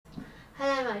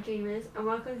my dreamers, and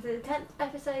welcome to the 10th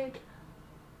episode.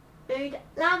 Food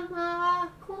landmark,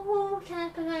 cool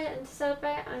 10th episode, and to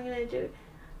celebrate I'm going to do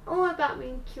all about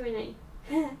me Q&A.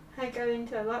 I go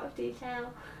into a lot of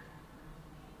detail,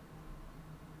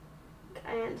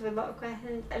 I answer a lot of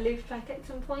questions, I lose track at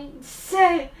some points,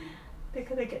 so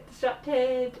because I get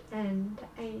distracted, and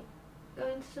I go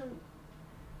into some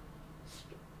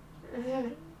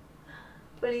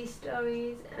funny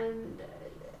stories, and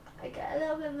I get a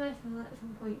little bit emotional at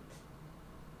some points.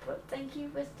 But thank you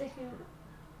for sticking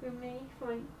with me for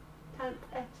my 10th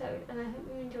episode, and I hope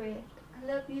you enjoy it. I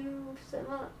love you so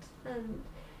much, and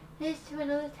here's to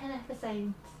another 10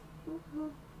 episodes.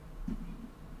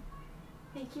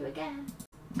 Thank you again.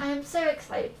 I am so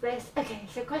excited for this. Okay,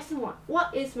 so question 1.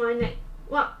 What is my name?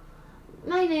 Well,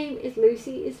 my name is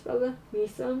Lucy Isabella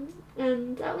Mason,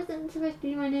 and that wasn't supposed to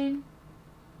be my name.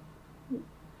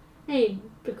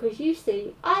 Because you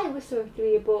see, I was supposed to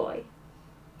be a boy.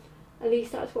 At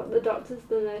least that's what the doctors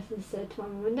and the nurses said to my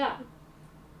mum and dad.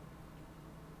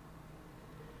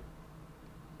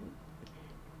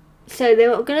 So they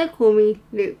were going to call me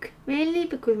Luke, mainly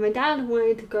because my dad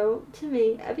wanted to go up to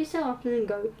me every so often and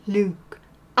go, "Luke,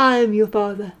 I am your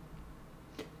father."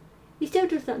 He still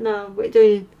does that now, but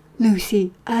doing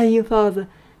 "Lucy, I am your father"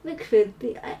 mixed with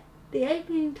the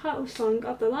opening title song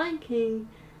of The Lion King.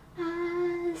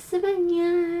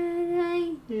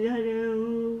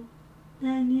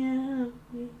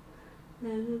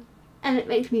 And it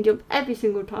makes me jump every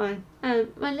single time.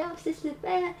 And my little sister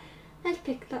Bear has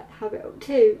picked that habit up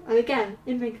too. And again,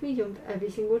 it makes me jump every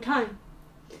single time.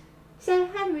 So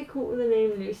how do we call the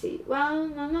name Lucy? Well,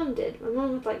 my mum did. My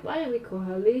mum was like, why don't we call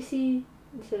her Lucy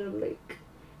instead of Luke?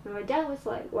 And my dad was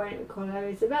like, why don't we call her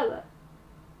Isabella?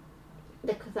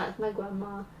 Because that's my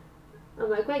grandma and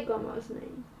my great grandma's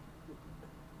name.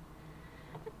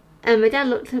 And my dad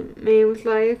looked at me and was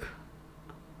like,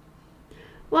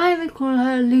 why don't we call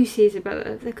her Lucy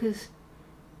Isabella? Because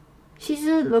she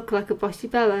doesn't look like a bossy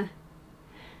Bella.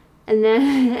 And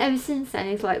then ever since then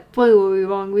he's like, boy were we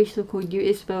wrong, we should have called you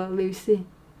Isabella Lucy.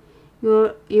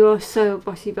 You are so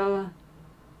bossy Bella.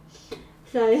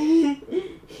 So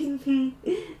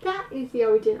that is the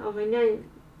origin of my name.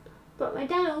 But my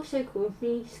dad also called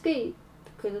me Scoob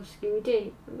because of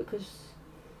Scooby-Doo, and because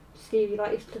Scooby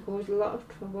likes to cause a lot of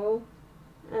trouble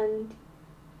and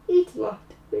eat a lot,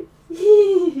 which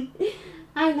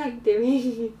I like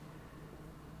doing.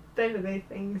 Both of those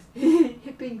things.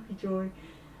 It brings me joy.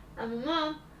 And my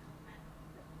mum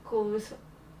calls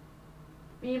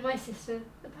me and my sister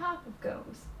the Powerpuff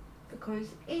Girls because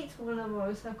each one of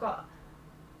us have got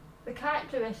the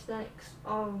characteristics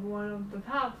of one of the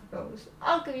Powerpuff Girls.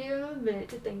 I'll give you a minute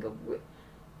to think of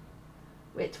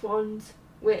which one's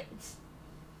which.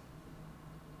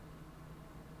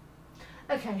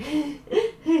 Okay,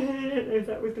 I don't know if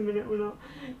that was a minute or not.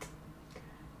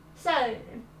 So,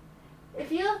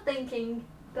 if you're thinking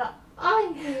that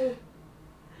I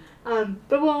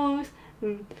Bubbles,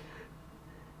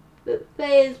 that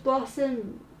Bear's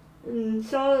Blossom, and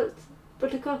Charlotte's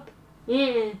Buttercup,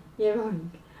 yeah, you're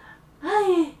wrong.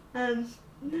 I am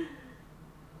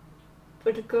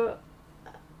Buttercup,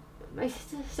 my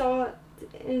sister Charlotte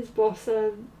is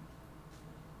Blossom,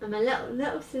 and my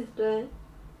little sister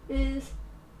is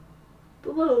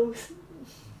Bubbles.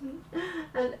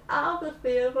 And out of the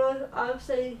three of us, I would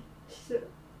say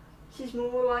she's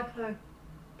more like her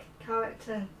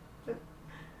character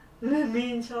than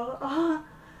me and Charlotte are,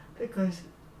 because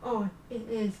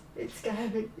it's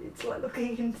scary. It's like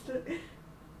looking into the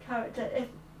character. If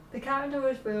the character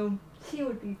was real, she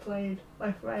would be played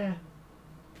by Freya,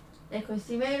 because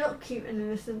she may look cute and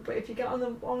innocent, but if you get on the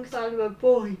wrong side of a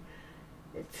boy,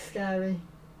 it's scary.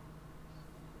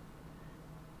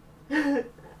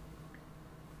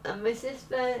 And my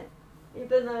sister,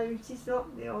 even though she's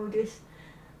not the oldest,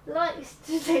 likes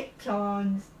to take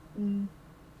turns, and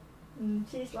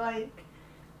she's like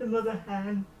the mother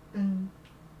hen, and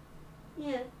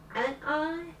yeah, and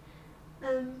I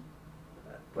am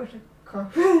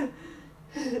Buttercup,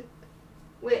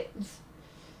 which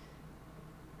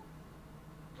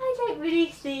I don't really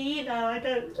see, I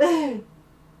don't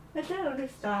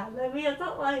understand. I mean, I'm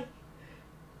not like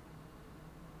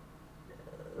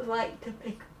to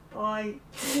pick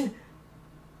fights,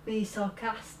 be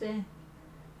sarcastic,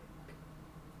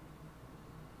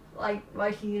 like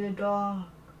writing in a dark,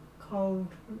 cold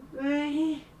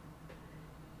rain.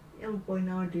 Oh boy,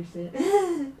 now I do see it.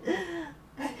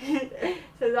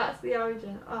 So that's the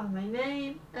origin of my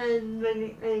name and my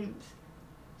nicknames.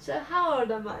 So how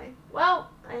old am I? Well,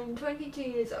 I'm 22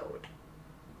 years old.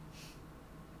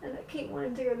 And I keep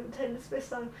wanting to go to tennis this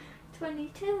time.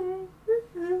 22.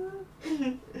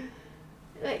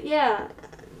 yeah,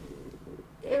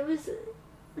 it was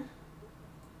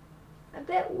a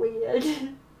bit weird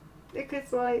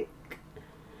because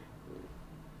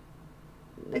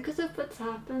because of what's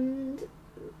happened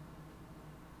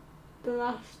the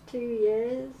last 2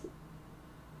 years,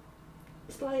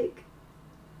 it's like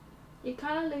you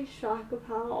kind of lose track of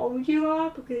how old you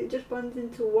are because it just runs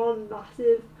into one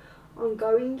massive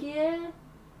ongoing year.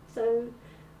 So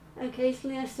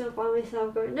occasionally I still find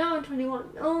myself going, no, I'm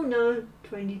 21, oh no,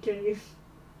 22.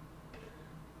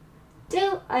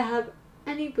 Do I have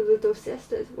any brothers or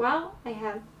sisters? Well, I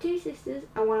have 2 sisters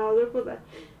and 1 older brother,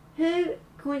 who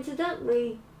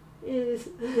coincidentally is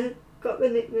got the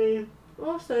nickname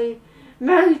also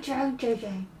Mojo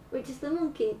Jojo, which is the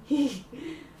monkey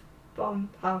from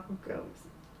Powerpuff Girls.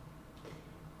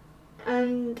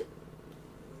 And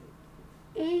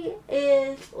he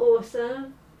is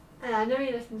awesome. And I know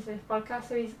he listens to this podcast,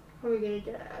 so he's probably going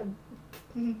to get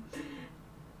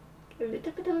a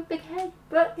little bit of a big head.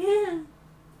 But yeah,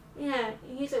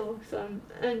 he's awesome.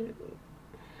 And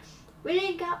we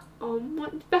didn't get on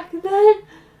much back then,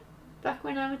 back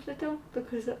when I was little,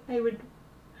 because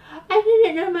I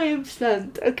didn't know my own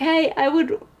strength, okay? I would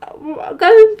go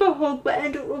in for a hug, but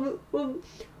end up would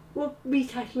be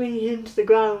tackling him to the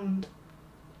ground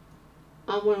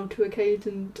on 1 or 2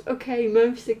 occasions, okay,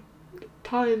 most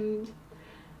times.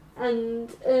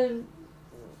 And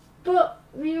but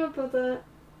me and my brother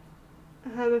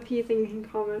have a few things in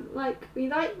common. Like, we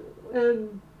like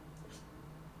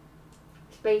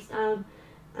Space Jam,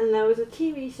 and there was a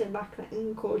TV show back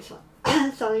then called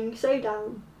Selling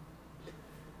Showdown,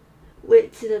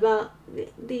 which is about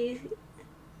these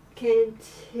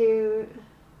kids who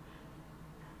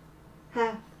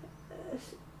have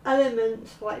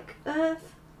elements like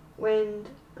earth, wind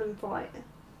and fire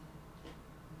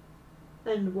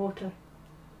and water,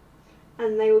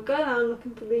 and they would go around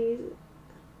looking for these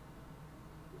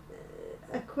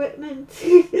equipment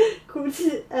called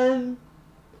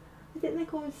I think they're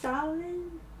called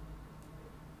Salin,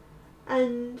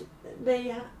 and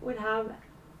they would have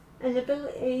an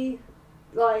ability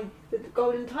like the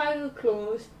golden tiger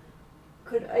claws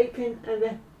could open a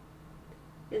rip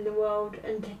in the world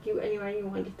and take you anywhere you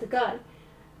wanted to go.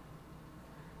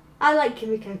 I like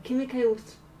Kimiko. Kimiko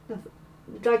was the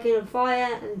dragon of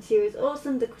fire, and she was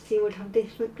awesome because she would have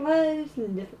different clothes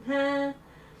and different hair,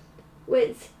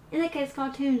 which in the kids'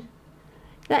 cartoon,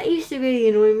 that used to really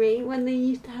annoy me when they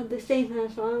used to have the same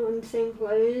hairstyle and the same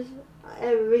clothes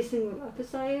every single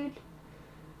episode.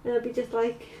 And I'd be just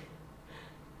like,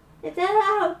 if they're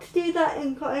allowed to do that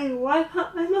in cartoon, why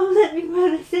can't my mum let me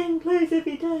wear the same clothes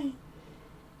every day?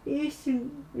 It used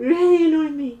to really annoy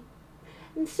me.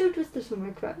 And so does the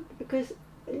summer crap, because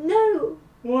no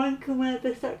one can wear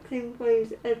the exact same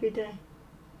clothes every day.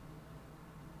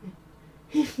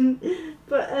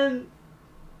 But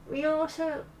we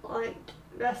also liked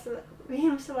wrestling. We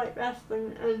also like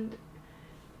wrestling, and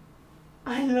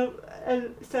I love,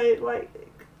 and so like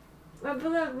my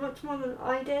brother much more than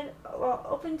I did. Well,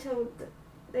 up until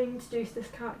they introduced this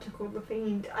character called the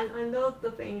Fiend, and I love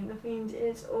the Fiend. The Fiend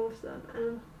is awesome,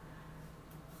 and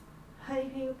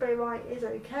hoping Bray Wyatt is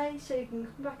okay, so you can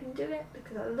come back and do it,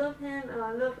 because I love him and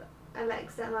I love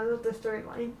Alexa and I love the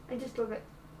storyline. I just love it.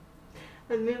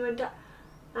 And me and my dad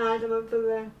and my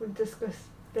brother would discuss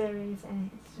theories,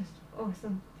 and it's just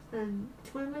awesome. And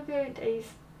it's one of my favourite days.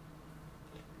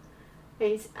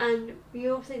 And we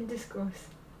also discuss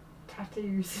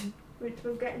tattoos, which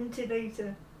we'll get into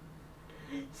later.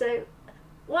 So,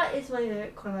 what is my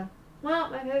favourite colour?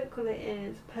 Well, my favourite colour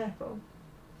is purple.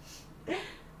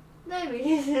 No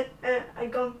reason.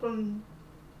 I've gone from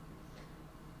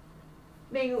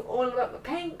being all about the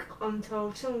pink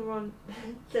until someone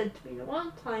said to me the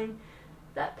one time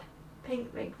that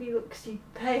pink makes me look super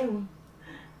pale,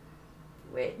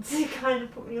 which kind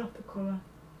of put me off the colour.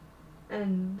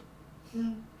 And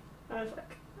I was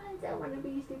like, I don't want to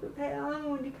be super pale, I'm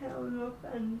already pale enough,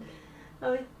 and I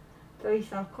was very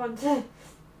self-conscious.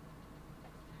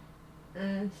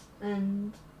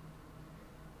 And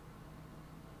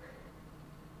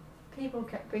people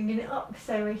kept bringing it up,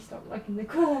 so I stopped liking the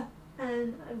colour,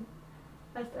 and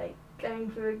I was like going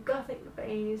through a gothic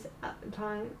phase at the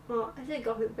time. Well, I say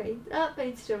gothic phase, that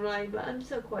phase is still right, but I'm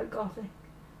still quite gothic.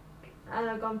 And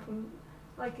I've gone from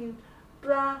liking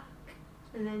black,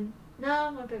 and then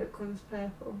now my favourite colour is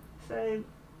purple. So,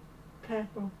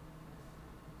 purple.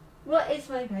 What is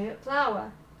my favourite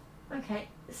flower? Okay,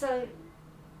 so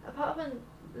apart from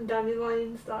the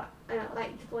dandelions that I don't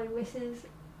like to blow wishes,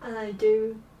 and I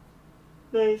do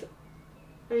those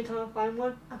every time I find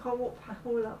one, I can't walk past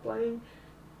one without blowing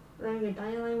a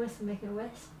dandelion wish and making a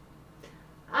wish.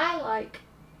 I like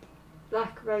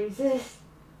Black Roses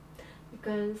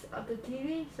because of the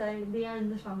TV show The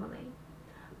Addams Family.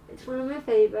 It's one of my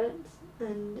favourites,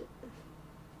 and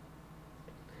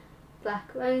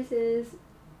Black Roses,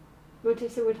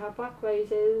 Morticia would have black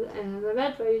roses, and the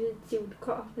red roses she would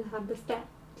cut off and have the steps.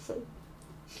 So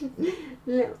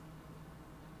no,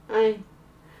 I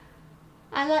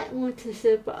like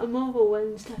Morticia, but I'm over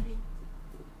Wednesday.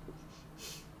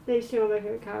 These two are my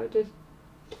favourite characters.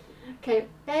 Okay,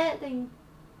 favorite thing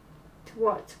to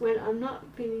watch when I'm not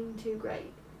feeling too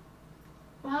great.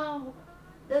 Well,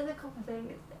 there's a couple of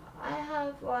things. I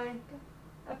have like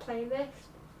a playlist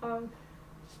of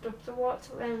stuff to watch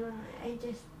when I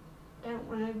just don't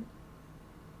want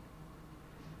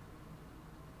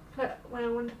to, when I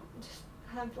want to just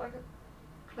have like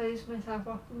a close myself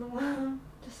off from the world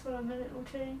just for a minute or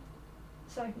two,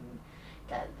 so I can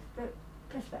get the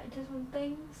perspectives on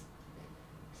things.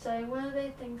 So one of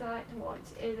the things I like to watch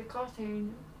is a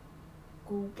cartoon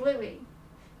called Bluey.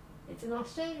 It's an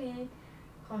Australian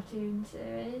cartoon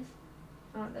series.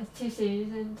 There's 2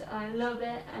 seasons. I love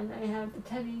it, and I have the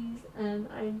tennies, and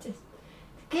I just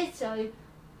the kids show,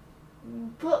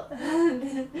 but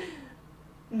the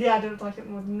adults like it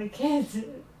more than the kids,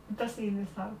 especially in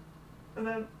this house.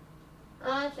 Although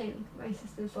I think my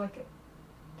sisters like it,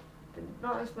 but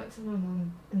not as much as my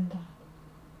mum and dad.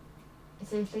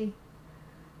 Seriously,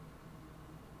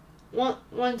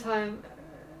 one time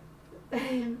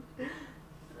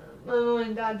my mum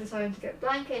and dad decided to get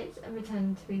blankets and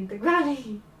pretend to be the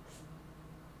grannies.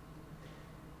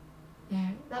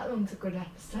 Yeah, that one's a good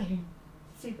episode.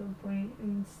 Super funny,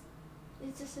 and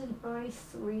it's just a nice,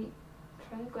 sweet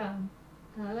program,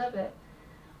 and I love it.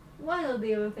 One of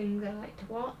the other things I like to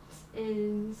watch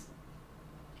is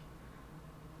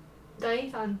Danny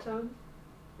Phantom.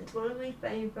 It's one of my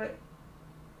favourite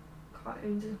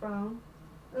cartoons as well.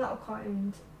 A lot of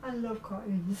cartoons. I love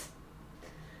cartoons.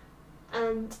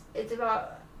 And it's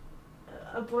about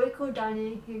a boy called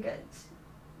Danny who gets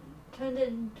turned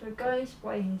into a ghost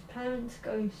by his parents'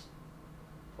 ghost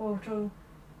portal,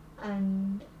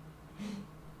 and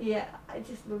yeah, I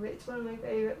just love it. It's one of my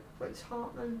favourite books.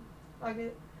 Hartman, like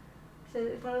it. So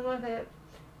it's one of my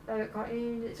favourite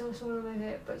cartoons. It's also one of my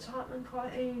favourite books. Hartman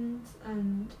cartoons,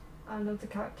 and I love the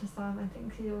character Sam. I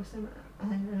think he's awesome,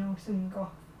 and an awesome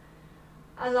goth.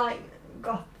 I like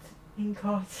goth in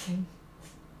cartoons.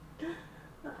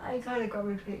 I kind of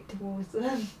gravitate towards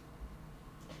them.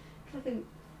 I think,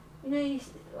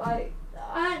 like,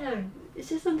 I don't know, it's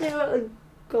just something about the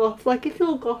goth. Like, if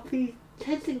you're goth, you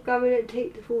tend to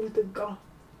gravitate towards the goth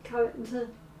character.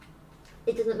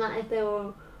 It doesn't matter if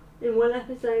they're in one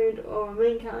episode or a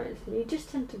main character, you just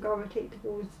tend to gravitate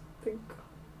towards the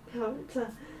goth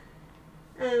character.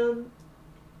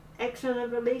 X-Men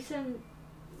Evolution,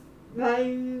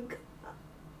 Rogue,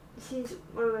 she's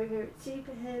one of my favourite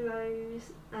superheroes,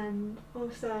 and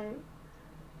also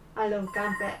I love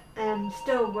Gambit, and I'm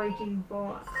still waiting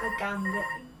for a Gambit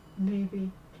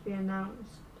movie to be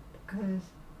announced because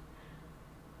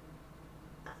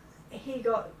he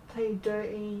got played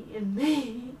dirty in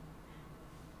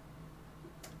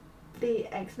the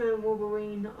X-Men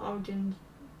Wolverine Origins,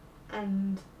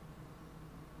 and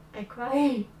I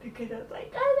cried because I was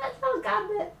like, no, that's not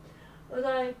Gambit.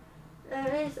 Although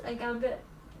there is a Gambit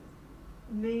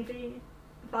movie,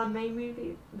 fan-made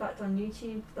movie that's on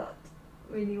YouTube that's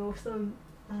really awesome,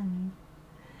 and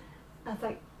I was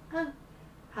like, I'm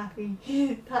happy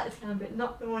that's Gambit,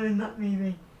 not the one in that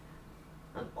movie.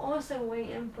 I'm also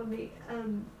waiting for the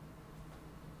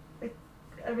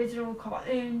original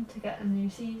cartoon to get a new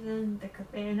season because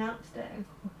they announced it a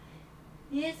couple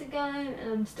years ago,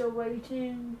 and I'm still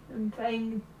waiting and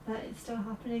praying that it's still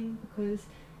happening because,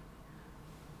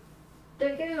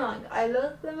 don't get me wrong, I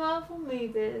love the Marvel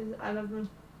movies, I love them,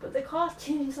 but the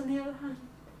cartoons on the other hand,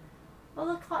 all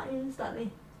the cartoons that they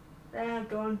have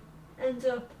done ends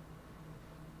up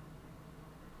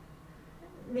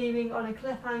leaving on a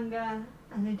cliffhanger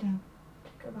and they don't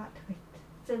go back to it.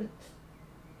 Since,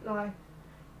 like,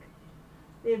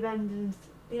 the Avengers,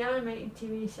 the animated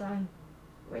TV show,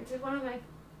 which is one of my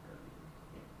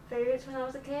favourites when I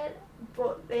was a kid,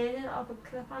 but they ended up a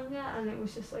cliffhanger and it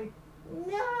was just like,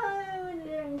 no, they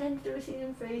didn't intend to do a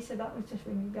season 3, so that was just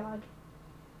really bad.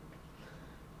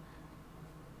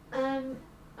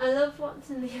 I love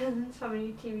watching the Addams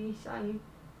Family TV show.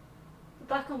 The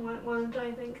black and white ones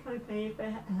I think is my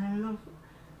favourite, and I love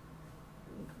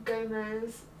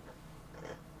Gomez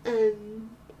and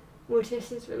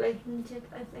Morticia's relationship.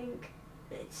 I think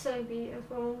it's so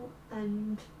beautiful,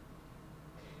 and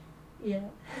yeah.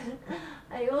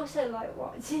 I also like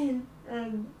watching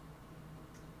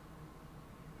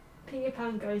Peter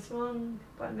Pan Goes Wrong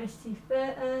by Misty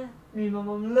Theatre. Me and my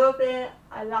mum love it.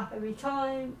 I laugh every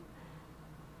time.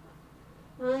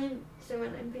 So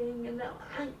when I'm feeling a little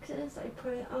anxious, I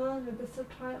put it on with the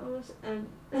subtitles and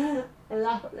I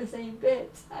laugh at the same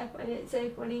bits. I find it so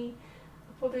funny.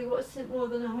 I've probably watched it more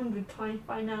than 100 times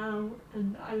by now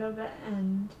and I love it,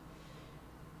 and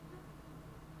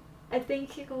I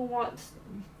think you can watch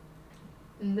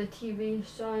the TV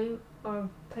show or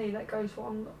Play That Goes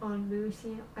Wrong on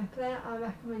BBC iPlayer. I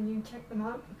recommend you check them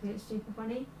out because it's super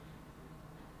funny.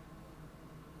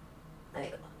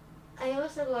 I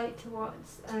also like to watch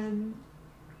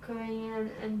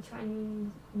Korean and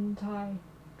Chinese and Thai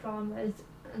dramas,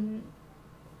 and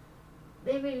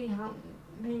they really help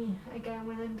me again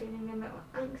when I'm feeling a little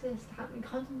anxious, to help me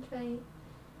concentrate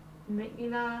and make me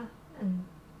laugh, and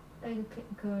they're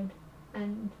pretty good,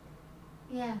 and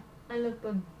yeah, I love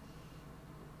them.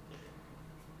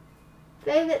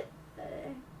 Favourite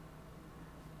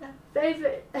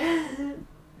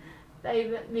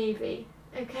favourite movie.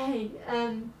 Okay,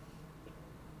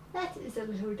 that is a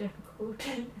little difficult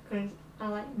because I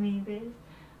like movies,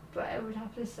 but I would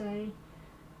have to say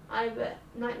either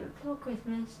Nightmare Before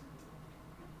Christmas,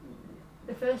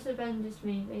 the first Avengers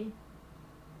movie,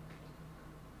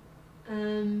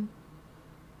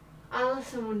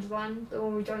 Alice in Wonderland, the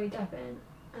one with Johnny Depp in.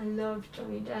 I love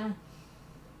Johnny Depp.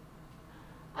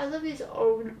 I love these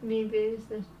old movies,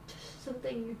 there's just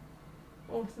something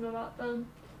awesome about them.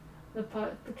 The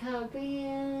Pirates of the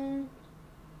Caribbean,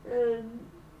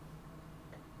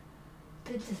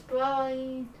 Princess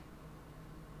Bride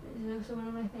is also one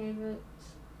of my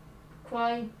favourites.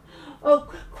 Cry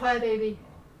Baby.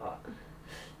 Oh.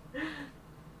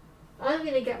 I'm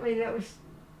gonna get my little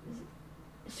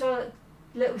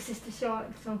sister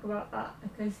Charlotte to talk about that,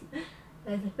 because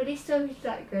there's a funny story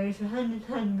that goes hand in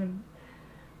hand with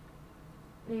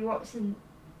me watching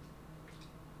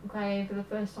Cry Baby for the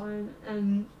first time,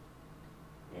 and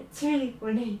it's really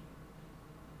funny.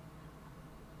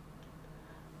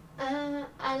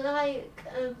 I like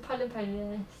Pride and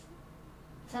Prejudice,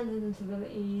 Sense and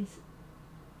Sensibilities,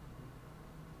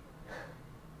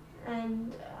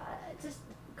 and just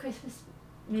Christmas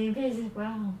movies as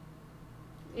well.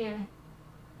 Yeah.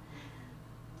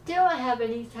 Do I have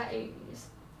any tattoos?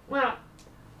 Well,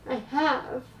 I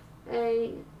have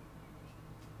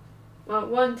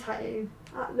one tattoo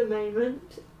at the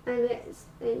moment, and it's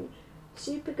a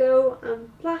Supergirl and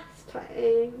Flash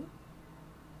tattoo.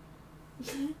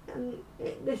 And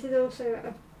this is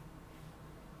also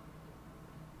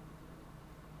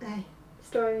a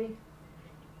story.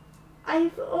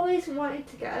 I've always wanted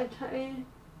to get a tattoo,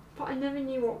 but I never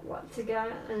knew what to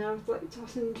get, and I was like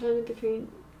tossing and turning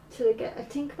between, should I get a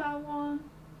Tinkerbell one?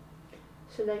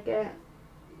 Should I get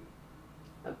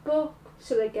a book?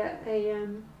 Should I get a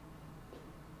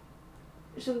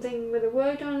something with a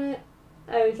word on it?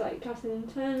 I was like tossing and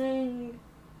turning,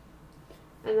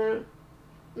 and then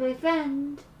my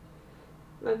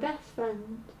best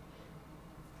friend,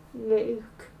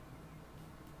 Luke,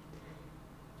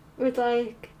 was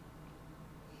like,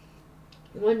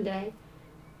 one day,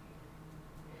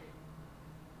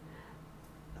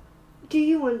 do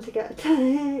you want to get a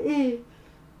tattoo?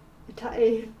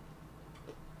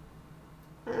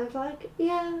 And I was like,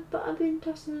 yeah, but I've been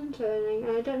tossing and turning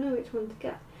and I don't know which one to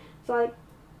get. It's like,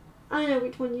 I know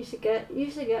which one you should get.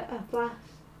 You should get a Flash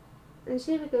and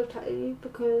Supergirl tattoo,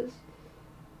 because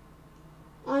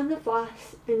I'm the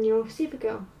Flash and you're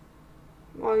Supergirl,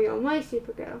 or you're my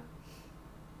Supergirl.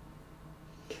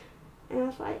 And I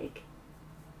was like,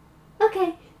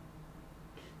 okay.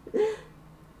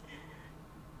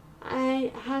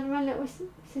 I had my little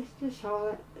sister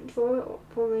Charlotte draw it up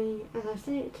for me, and I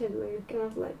sent it to Luke, and I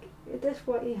was like, is this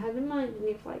what you had in mind? And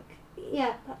he was like,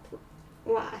 yeah, that's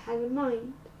what I had in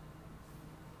mind.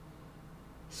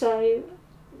 So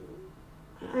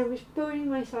I was building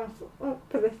myself up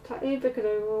for this tattoo because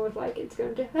I was like, it's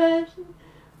going to hurt.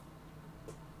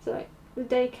 So the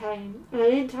day came, and I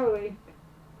didn't tell Luke.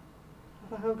 I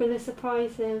was like, I'm going to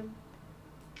surprise him.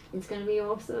 It's going to be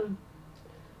awesome.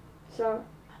 So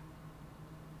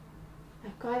I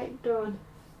got it done,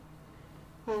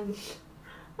 and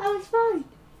I was fine.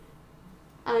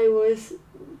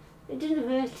 It didn't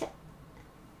hurt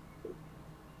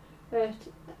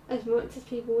as much as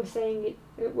people were saying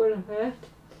it would have hurt.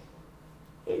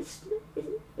 It's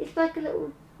like a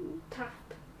little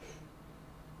tap.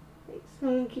 Like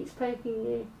someone keeps poking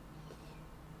you.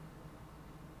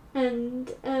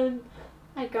 And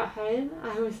I got home,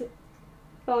 I was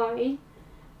fine,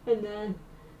 and then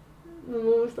my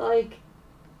mum was like,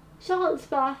 Charlotte's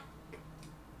back.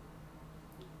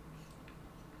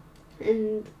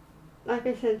 And like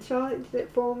I said, Charlotte did it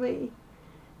for me,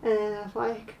 and then I was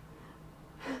like,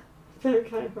 so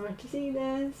excited for her to see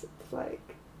this. It's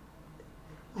like,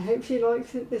 I hope she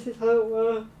likes it, this is her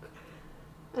work.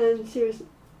 And she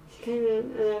came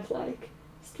in and I was like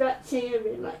stretching and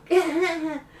being like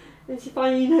and she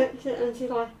finally noticed it and she's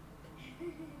like,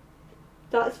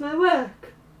 that's my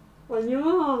work on your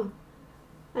arm.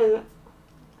 And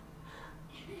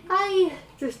I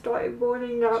just started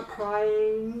bawling out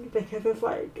crying because it's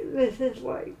like, this is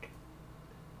like,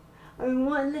 I've been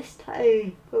wanting this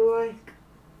tattoo for like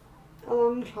a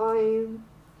long time,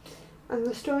 and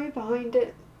the story behind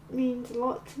it means a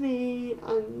lot to me,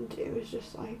 and it was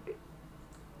just like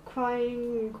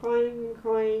crying and crying and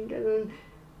crying, and then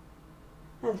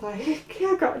I was like,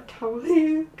 I gotta tell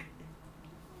Luke.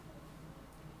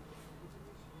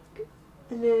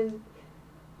 And then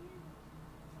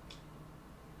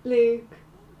Luke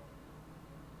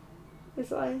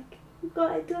was like, you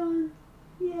got it done,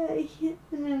 yay.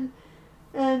 And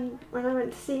then when I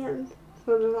went to see him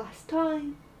for the last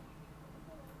time,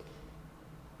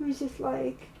 he was just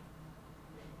like,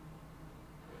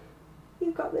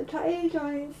 you got the tattoo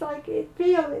on, it's like, it's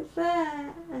real, it's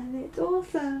there, and it's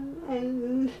awesome,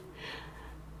 and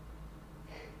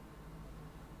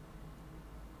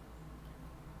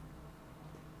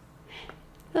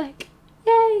like,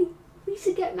 yay, we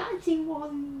should get matching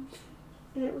ones.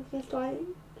 And it was just like,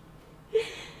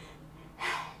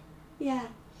 yeah.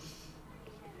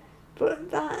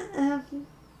 But that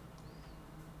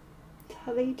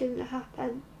totally didn't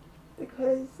happen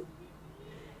because,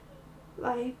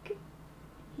 like,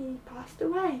 he passed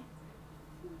away.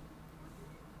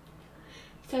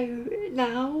 So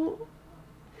now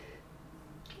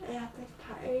I have this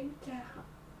tattoo to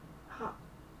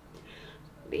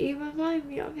remind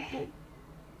me of him.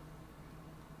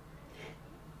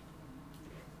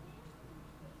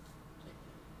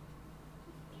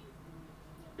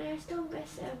 And I still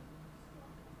miss him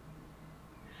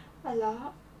a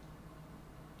lot.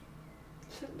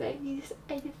 Some days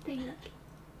I just think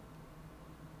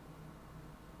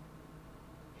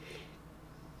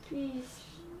she's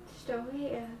still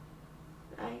here.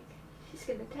 Like, she's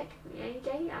gonna text me any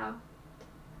day now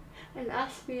and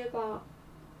ask me about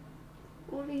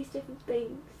all these different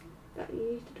things that we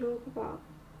used to talk about,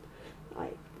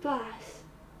 like Flash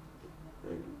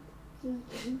and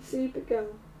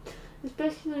Supergirl.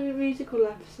 Especially in the musical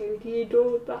episode, he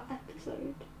adored that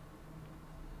episode.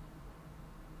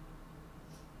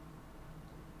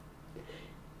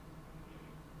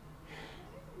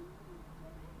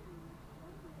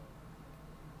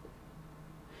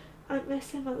 I miss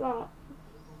him a lot,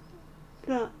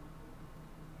 but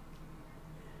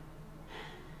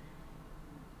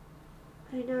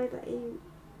I know that he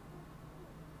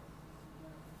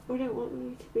wouldn't want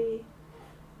me to be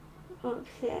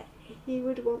upset. He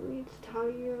would want me to tell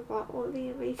you about all the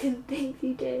amazing things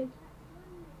he did,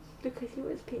 because he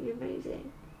was pretty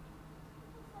amazing.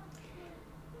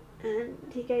 And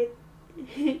he gave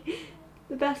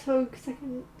the best hug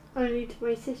second only to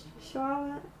my sister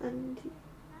Charlotte, and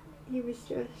he was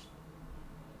just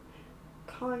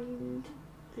kind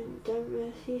and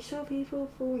generous. He saw people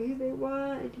for who they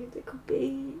were and who they could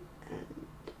be, and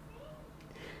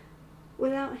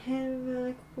without him and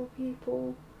a couple of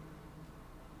people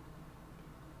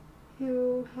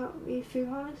who helped me through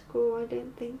high school, I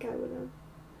don't think I would have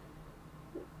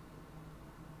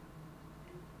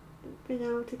been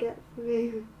able to get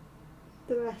through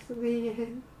the rest of the year.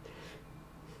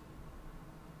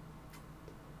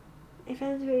 My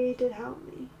friends really did help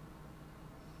me.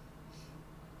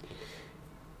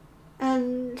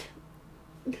 And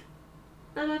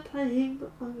am I planning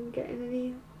on getting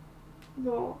any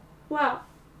more? Well,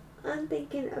 I'm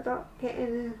thinking about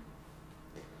getting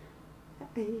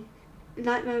a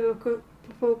Nightmare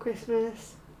Before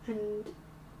Christmas and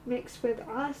mixed with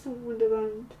Alice in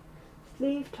Wonderland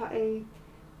sleeve tattoo,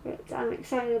 which I'm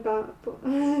excited about, but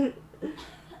and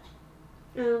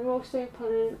I'm also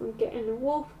planning on getting a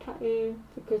wolf tattoo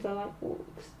because I like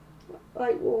wolves.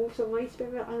 Like wolves are my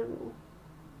spirit animal.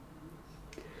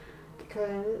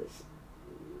 Because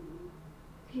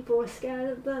people are scared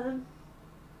of them.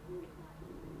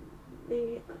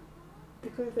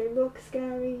 Because they look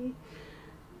scary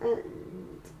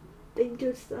and they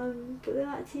judge them, but they're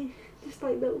actually just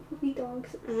like little puppy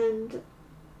dogs, and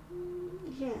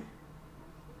yeah.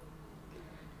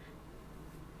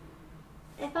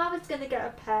 If I was going to get a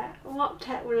pet, what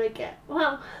pet would I get?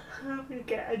 Well, I'm going to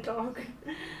get a dog,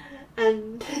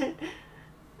 and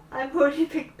I've already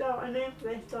picked out a name for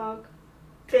this dog,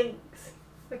 Binks,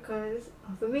 because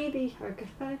of the movie Hocus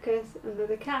Pocus, and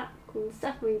there's a cat called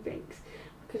Stephanie Binks,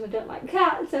 because I don't like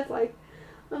cats. I was like,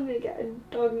 I'm gonna get a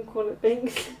dog and call it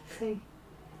Binks. So,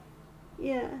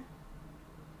 yeah.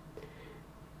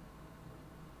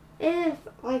 If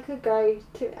I could go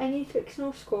to any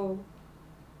fictional school,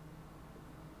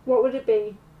 what would it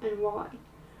be and why?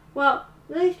 Well,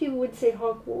 most people would say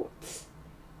Hogwarts.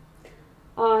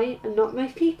 I am not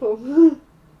most people.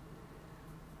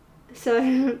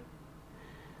 So,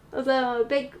 although I'm a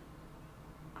big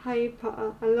Harry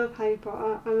Potter, I love Harry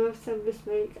Potter, I love Severus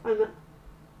Snape, I'm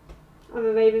a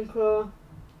Ravenclaw.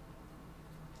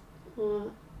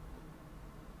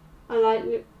 I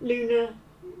like Luna.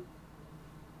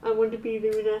 I want to be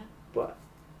Luna, but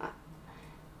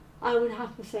I would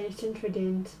have to say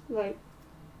Slytherins. Like,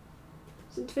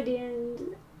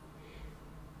 Slytherins,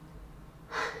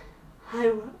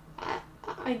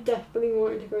 I definitely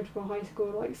wanted to go to a high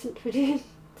school like Slytherins.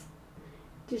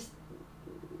 Just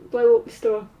blow up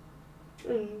stuff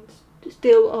and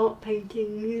steal art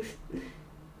paintings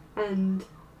and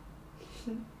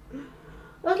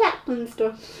all that fun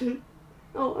stuff.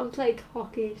 Oh, and play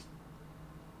hockey.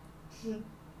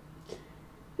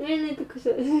 Mainly because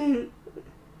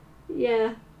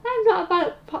yeah, I'm not a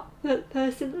bad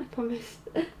person, I promise.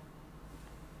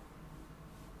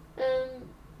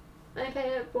 My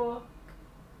favourite book,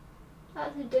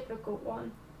 that's a difficult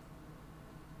one.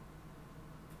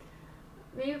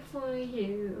 Maybe For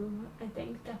You, I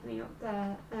think, definitely up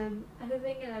there.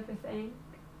 Everything and Everything,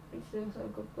 which is also a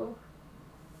good book.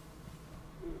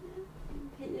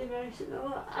 Pretty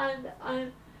emotional,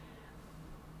 and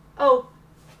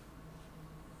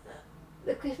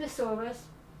The Christmas Saurus.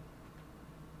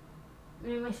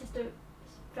 Me and my sister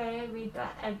Freya read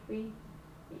that we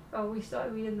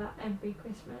started reading that every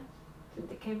Christmas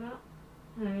since it came out,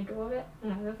 and I adore it,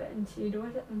 and I love it, and she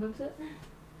adores it and loves it.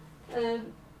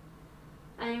 And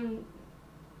I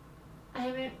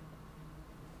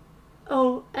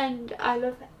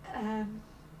love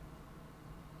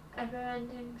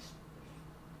Everending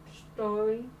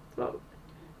Story. Well,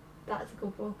 that's a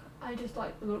good book. I just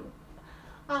like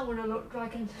I want to look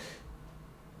dragon.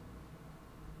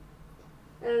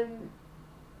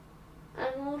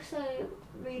 I'm also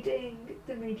reading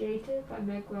The Mediator by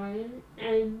Meg Ryan,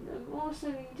 and I'm also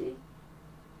reading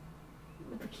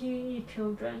The Peculiar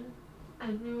Children,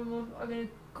 and me and my mum are going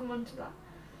to come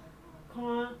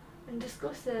on and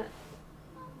discuss it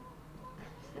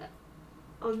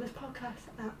on this podcast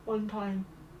at one time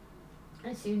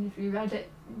as soon as we read it.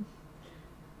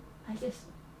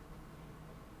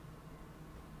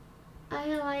 I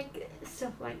like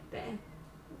stuff like this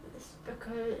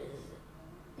because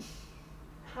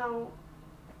how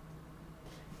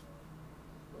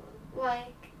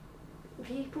like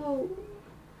people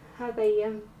have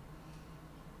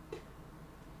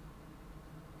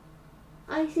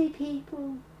I see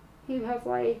people who have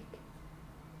like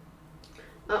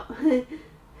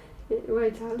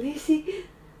right out Lucy.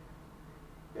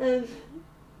 When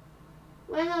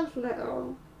I was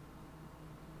little,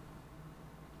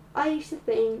 I used to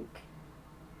think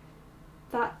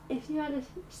that if you had a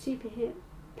superhero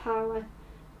power,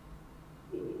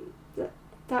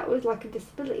 that was like a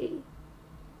disability.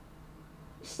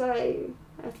 So I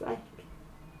was like,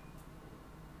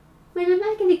 when am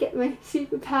I going to get my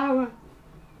superpower?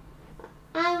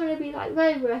 I want to be like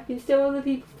Rover, I can steal other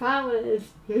people's powers.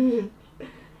 And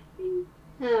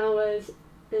I was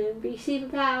be super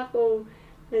powerful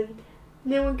and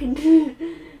no one can do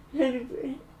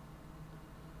it.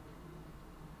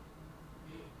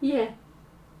 Yeah.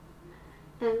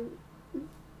 And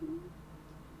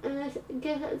I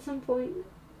guess at some point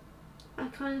I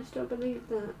kind of still believe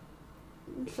that.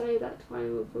 So that's why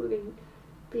we're probably going to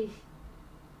be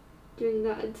doing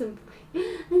that at some point.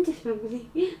 I'm just rambling.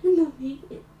 I'm not me.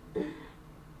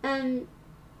 And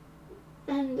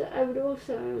I would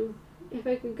also, if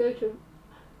I could go to,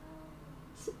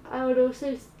 I would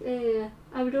also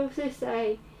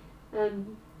say,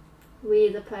 Winnie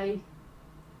the Pooh.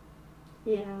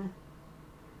 Yeah.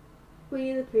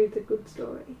 Winnie the Pooh's a good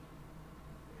story.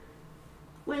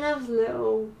 When I was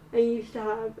little, I used to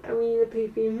have a Winnie the Pooh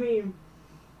themed room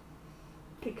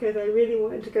because I really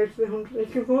wanted to go to the 100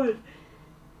 Acre Wood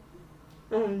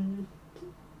and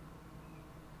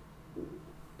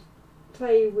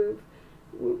play with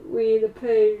Winnie the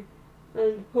Pooh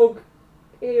and hug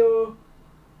Eeyore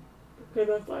because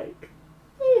I was like,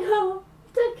 Eeyore,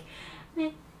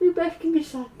 we both can be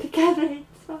sad together.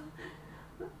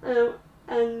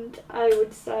 And I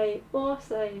would say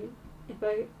also, if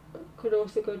I could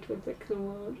also go to a fictional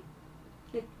world,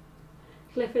 like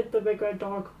Clifford the Big Red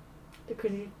Dog,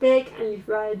 because he's big and he's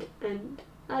red and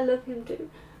I love him too.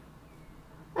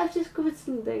 I've discovered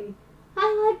something.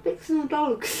 I like fictional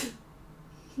dogs.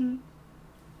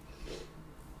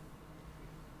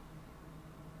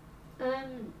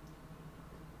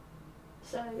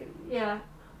 So yeah.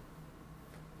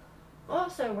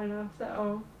 Also, when I was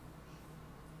little,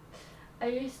 I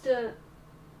used to,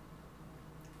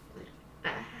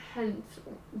 hence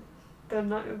the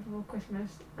night before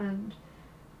Christmas and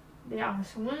the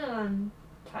Alice in Wonderland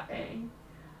tattoo,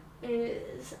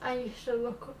 is I used to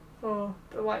look for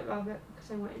the White Rabbit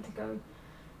because I wanted to go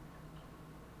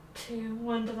to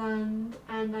Wonderland,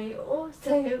 and I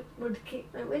also would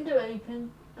keep my window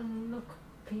open and look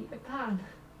for Peter Pan.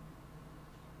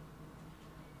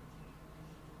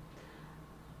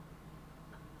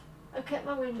 I kept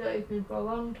my window open for a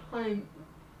long time,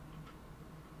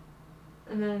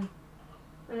 and then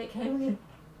when it came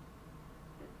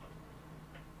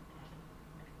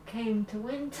to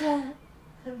winter,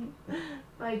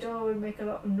 my door would make a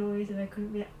lot of noise and I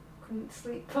couldn't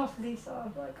sleep properly, so I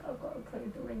was like, I've got to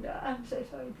close the window. I'm so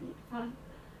sorry, Peter Pan.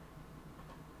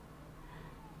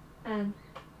 And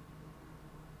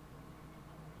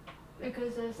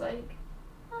because I was like,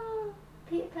 oh,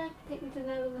 Peter Pan can take me to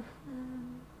Neverland.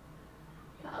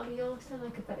 That'll be awesome. I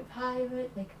could be a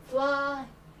pirate, they could fly,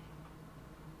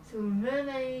 so we're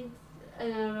mermaids,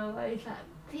 and I realised that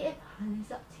Peter Pan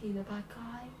is actually the bad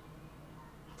guy.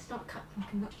 It's not Captain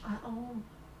Hook at all.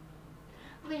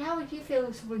 I mean, how would you feel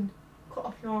if someone cut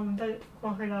off your arm and bent it to a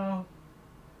crocodile?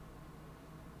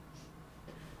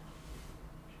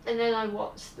 And then I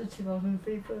watched the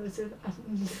 2003 version,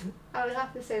 and I would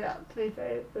have to say that's my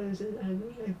favourite version, and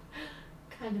I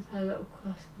kind of had a little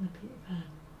crush on the Peter Pan.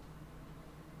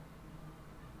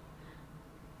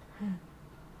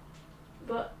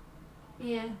 But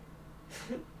yeah,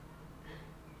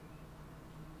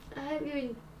 I hope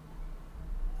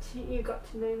you got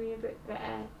to know me a bit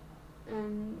better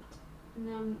and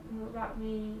know more about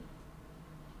me.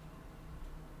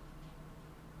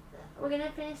 We're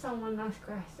gonna finish on one last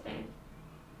question.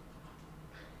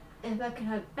 If I could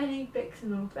have any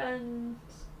fictional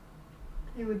friends,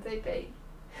 who would they be?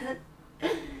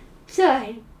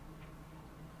 So,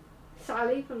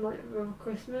 Sally from Night Before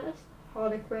Christmas,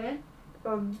 Harley Quinn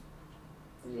from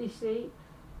DC,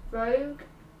 Rogue,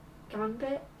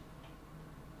 Gambit,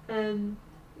 did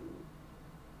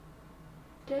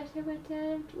I say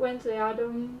Wednesday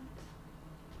Addams,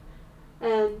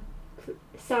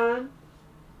 Sam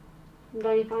from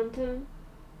Danny Phantom,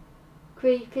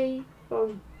 Creepy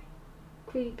from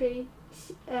Creepy.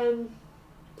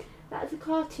 That's a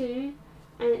cartoon,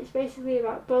 and it's basically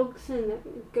about bugs and a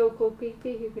girl called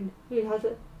Creepy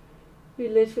who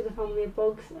lives with a family of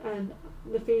bugs, and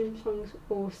the theme song's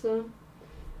awesome.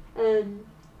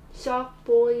 Shark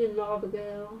Boy and Lava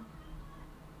Girl.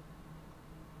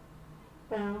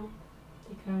 Well,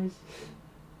 because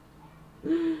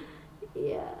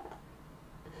yeah.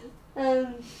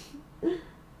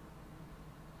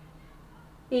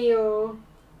 Eeyore.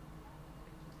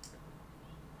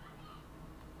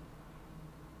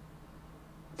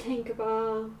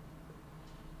 Tinkerbell.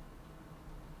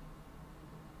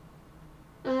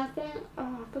 And I think, I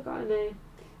forgot her name,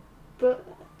 but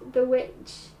the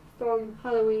witch from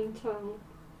Halloween Town.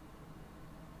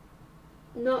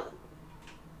 Not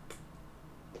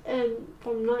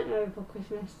from Nightmare Before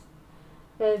Christmas.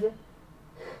 There's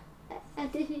a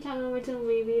Disney Channel original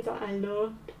movie that I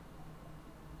loved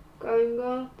growing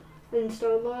up and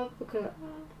still love, because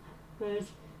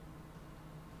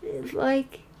it's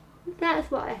like, that's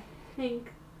what I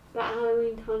think that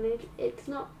Halloween Town is. It's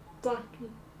not black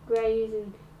and greys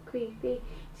and creepy.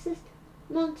 It's just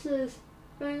monsters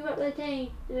going about their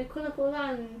day in a colourful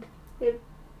land with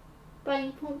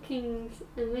buying pumpkins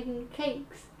and making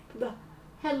cakes for the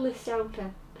headless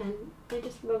shelter, and I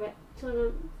just love it. It's one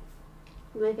of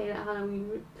my favourite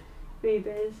Halloween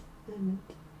movies, and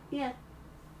yeah.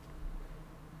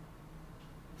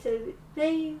 So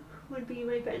they would be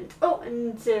my friends. Oh,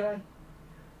 and Zero.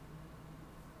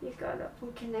 He's got a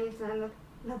pumpkin nose and I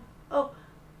love. Oh,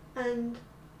 and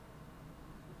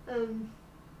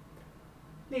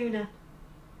Luna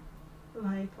from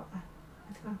Harry Potter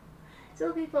as well. It's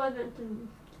all people I mentioned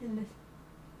in this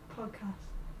podcast,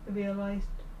 I realised.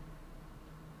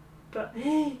 But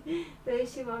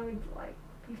those who I would like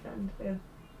be friends with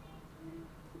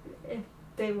if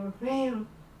they were real,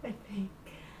 I think.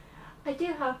 I do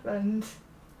have friends,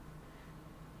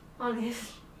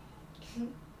 honest.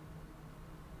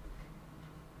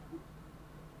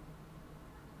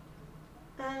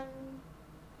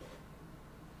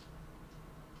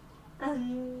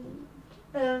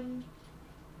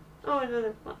 Oh,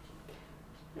 another one.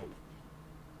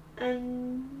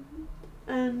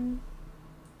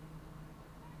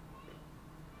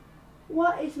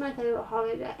 What is my favourite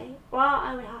holiday? Well,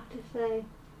 I would have to say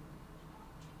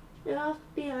It'll have to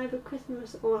be either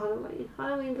Christmas or Halloween.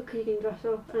 Halloween because you can dress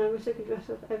up, and I wish I could dress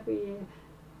up every year,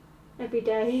 every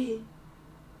day.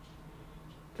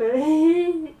 But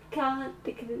can't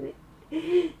because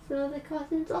some of the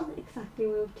costumes aren't exactly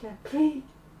wheelchair proof.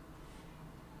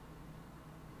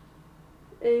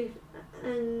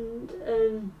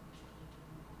 And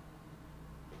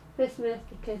Christmas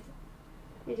because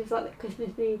I just like the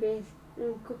Christmas movies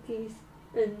and cookies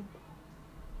and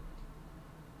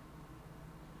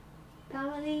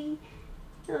family.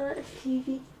 Oh, that's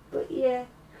cheesy, but yeah.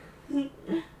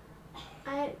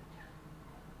 I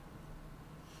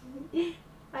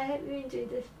hope you enjoyed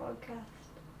this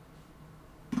podcast.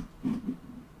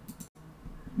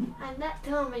 And that's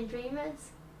to all my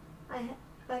dreamers.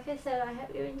 Like I said, I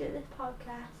hope you enjoyed this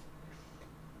podcast.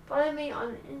 Follow me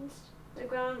on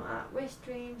Instagram at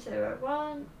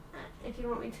wishdreams01. If you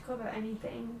want me to cover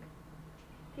anything,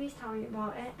 please tell me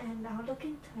about it and I'll look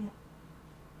into it.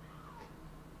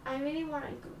 I really want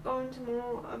to go into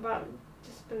more about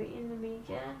disability in the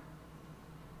media,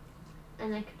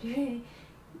 and I could really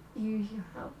use your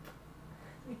help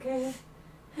because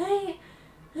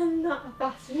I'm not a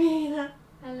fast reader.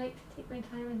 I like to take my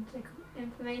time into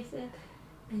information,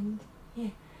 and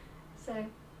yeah, so,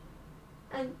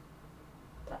 and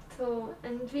that's all.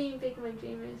 And dream big, my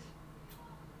dream is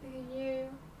because you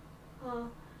are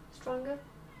stronger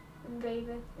and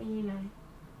braver than you know.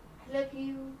 I love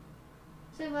you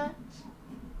so much.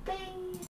 Bye.